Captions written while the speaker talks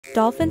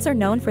Dolphins are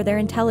known for their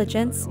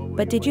intelligence,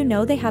 but did you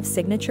know they have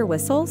signature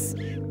whistles?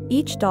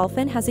 Each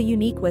dolphin has a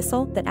unique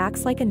whistle that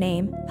acts like a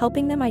name,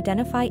 helping them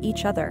identify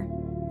each other.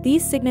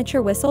 These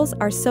signature whistles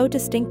are so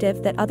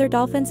distinctive that other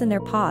dolphins in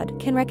their pod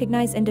can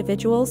recognize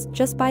individuals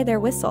just by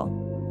their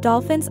whistle.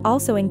 Dolphins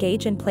also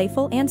engage in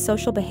playful and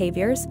social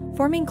behaviors,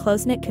 forming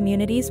close-knit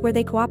communities where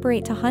they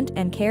cooperate to hunt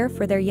and care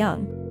for their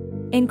young.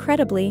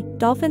 Incredibly,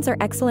 dolphins are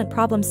excellent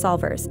problem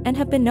solvers and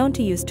have been known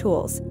to use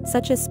tools,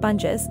 such as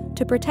sponges,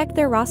 to protect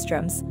their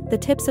rostrums, the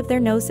tips of their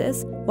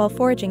noses, while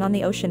foraging on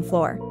the ocean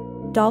floor.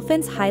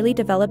 Dolphins' highly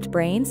developed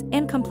brains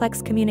and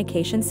complex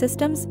communication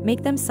systems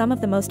make them some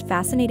of the most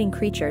fascinating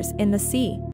creatures in the sea.